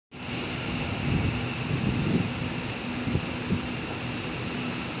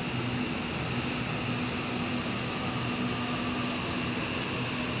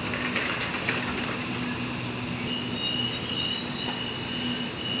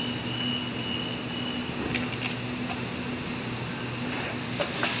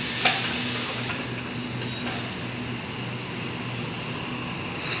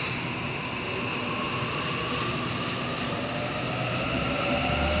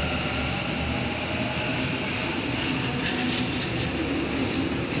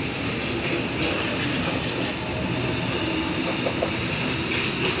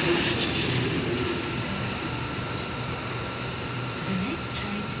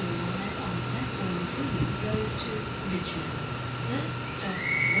goes to Richmond. First stop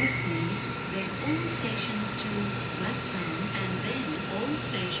Westmead, then all stations to Blacktown, and then all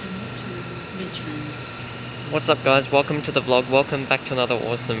stations to Richmond. What's up guys, welcome to the vlog, welcome back to another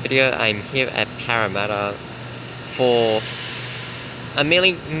awesome video. I'm here at Parramatta for a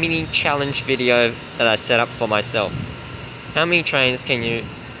mini challenge video that I set up for myself. How many trains can you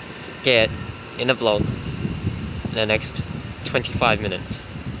get in a vlog in the next 25 minutes?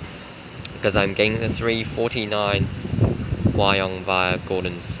 Because I'm getting the 3:49 Wyong via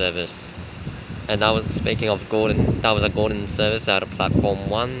Gordon service. And that was, speaking of Gordon, that was a Gordon service out of platform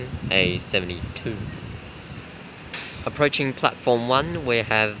 1, A72. Approaching platform 1, we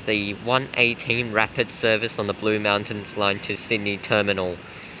have the 118 rapid service on the Blue Mountains line to Sydney Terminal.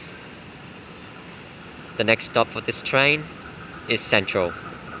 The next stop for this train is Central.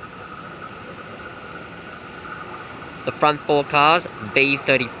 The front 4 cars,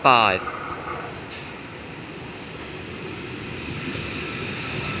 V35.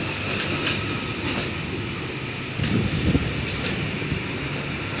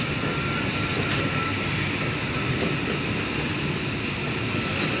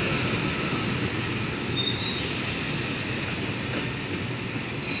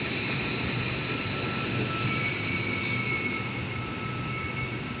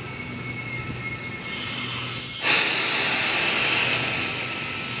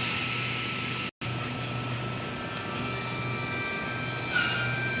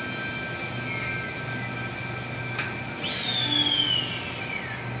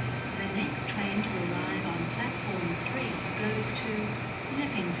 To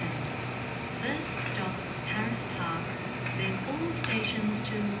Leppington. First stop Harris Park, then all stations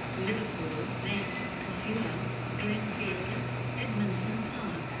to Liverpool, then Casula, Glenfield, Edmondson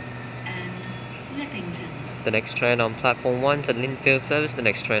Park, and Leppington. The next train on platform 1 is the Linfield service, the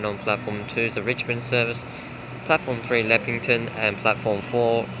next train on platform 2 is the Richmond service, platform 3 Leppington, and platform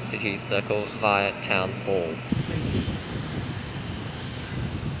 4 City Circle via Town Hall.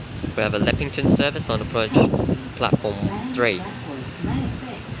 We have a Leppington service on approach platform 3.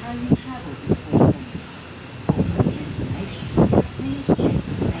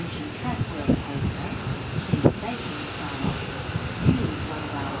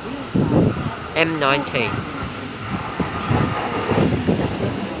 M19.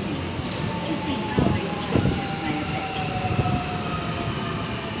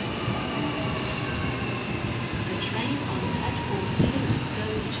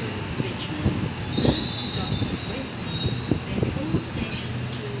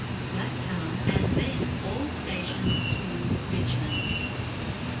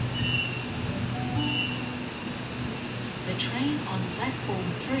 The train on platform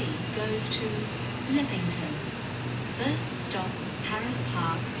 3 goes to Leppington. First stop Harris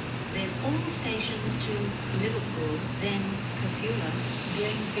Park, then all stations to Liverpool, then Casula,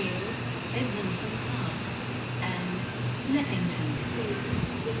 Glenfield, Edmondson Park, and Leppington.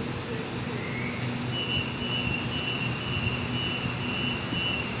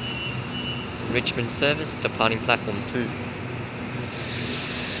 Richmond service departing platform 2.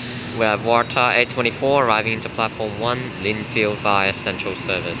 We have Waratah A24 arriving into platform 1, Linfield via Central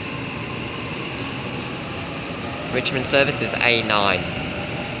service. Richmond service is A9.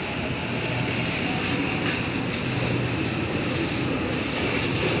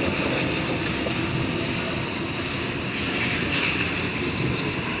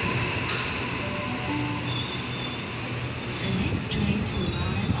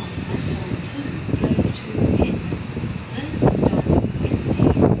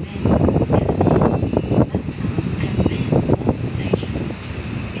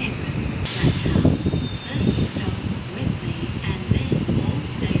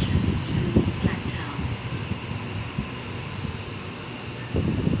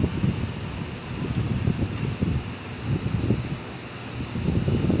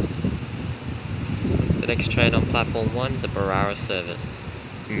 The next train on platform 1 is a Parramatta service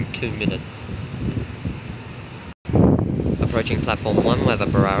in 2 minutes. Approaching platform 1, we have a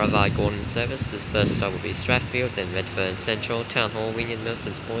Parramatta via Gordon service. This first stop will be Strathfield, then Redfern Central, Town Hall, Wynyard,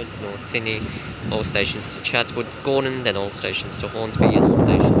 Milsons Point, North Sydney, all stations to Chatswood, Gordon, then all stations to Hornsby, and all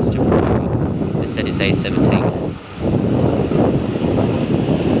stations to Parramatta. This set is A17.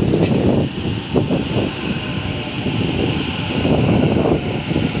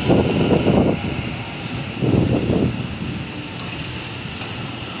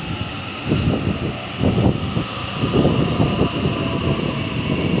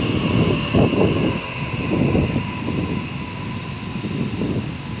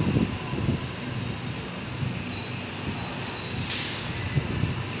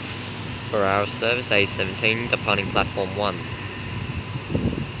 per hour service A17 departing platform 1.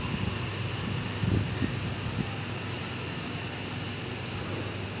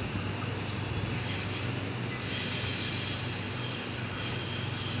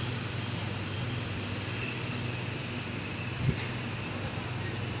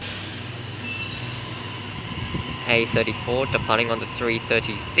 A34 departing on the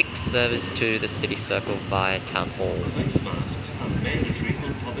 336 service to the City Circle via Town Hall. Face masks are mandatory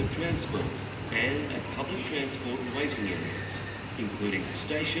on public transport and at public transport waiting areas, including the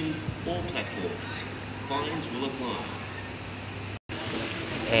station or platforms. Fines will apply.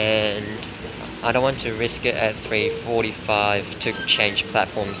 And I don't want to risk it at 3:45 to change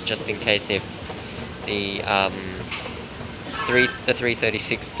platforms just in case if the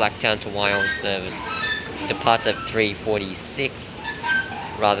 336 Blacktown to Wyong service departs at 3:46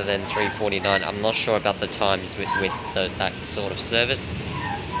 rather than 3:49. I'm not sure about the times with that sort of service.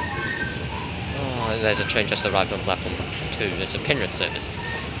 Oh, there's a train just arrived on platform 2. It's a Penrith service,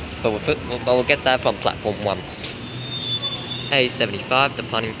 but we'll get that from platform 1. A75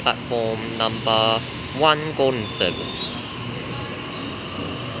 departing platform number 1 Gordon service.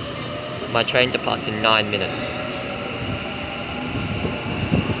 My train departs in 9 minutes.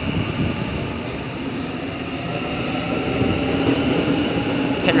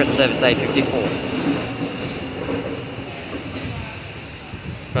 Penrith service A54.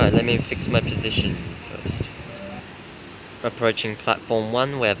 Right, let me fix my position first. Approaching platform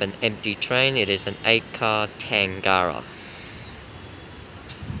 1, we have an empty train. It is an 8-car Tangara.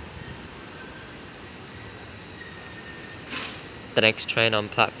 The next train on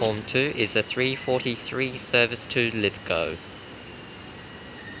platform 2 is the 3:43 service to Lithgow.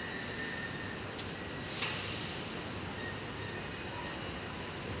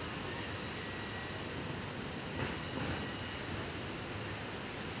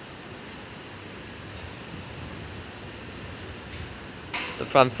 The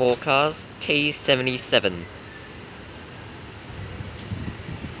front 4 cars, T77.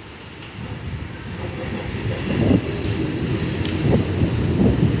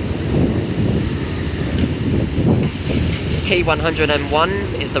 T101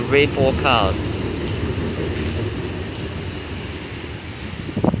 is the rear 4 cars.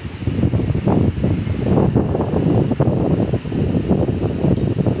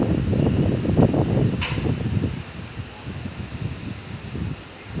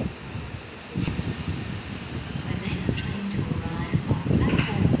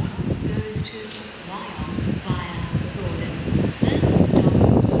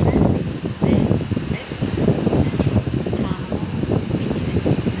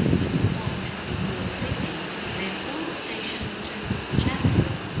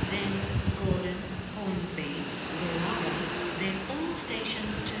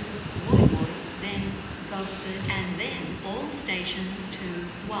 And then all stations to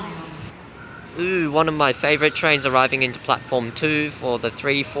Wyong. Ooh, one of my favourite trains arriving into platform 2 for the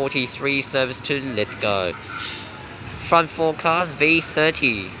 3:43 service to Lithgow. Front 4 cars,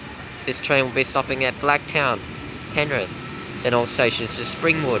 V30. This train will be stopping at Blacktown, Penrith, then all stations to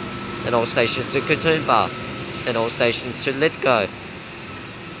Springwood, then all stations to Katoomba, then all stations to Lithgow.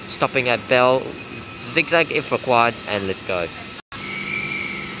 Stopping at Bell, Zigzag if required, and Lithgow.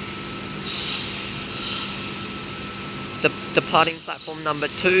 Departing platform number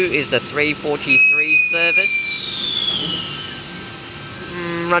 2 is the 3:43 service.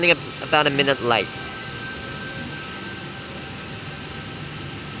 Running about a minute late.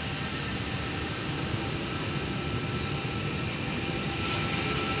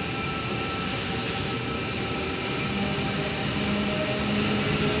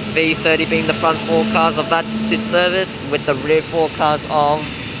 V30 being the front 4 cars of this service, with the rear 4 cars of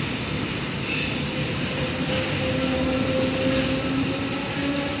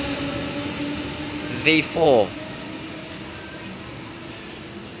V4.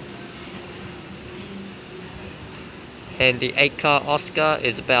 And the 8-car Oscar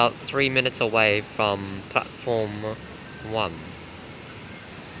is about 3 minutes away from platform 1.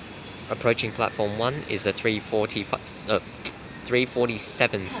 Approaching platform 1 is the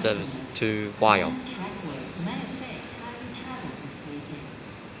 3:47 service to Wyong.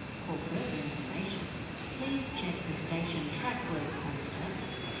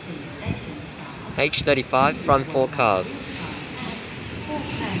 H35 front 4 cars.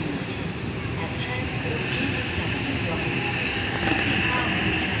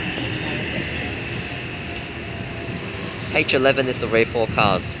 H11 is the rear 4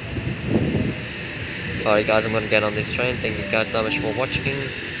 cars. Alright guys, I'm going to get on this train. Thank you guys so much for watching,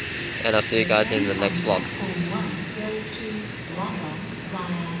 and I'll see you guys in the next vlog.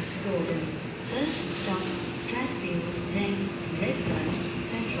 Gordon. First stop, Strathfield, then Redfern,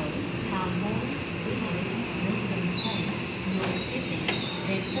 Central, Town Hall, Wimmera, Milsons Point, North Sydney,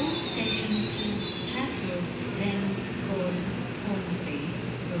 then all stations to Chatswood, then Gordon, Hornsby,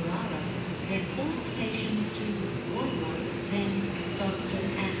 Parramatta, then all stations to Woodward, then Boston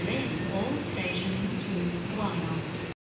and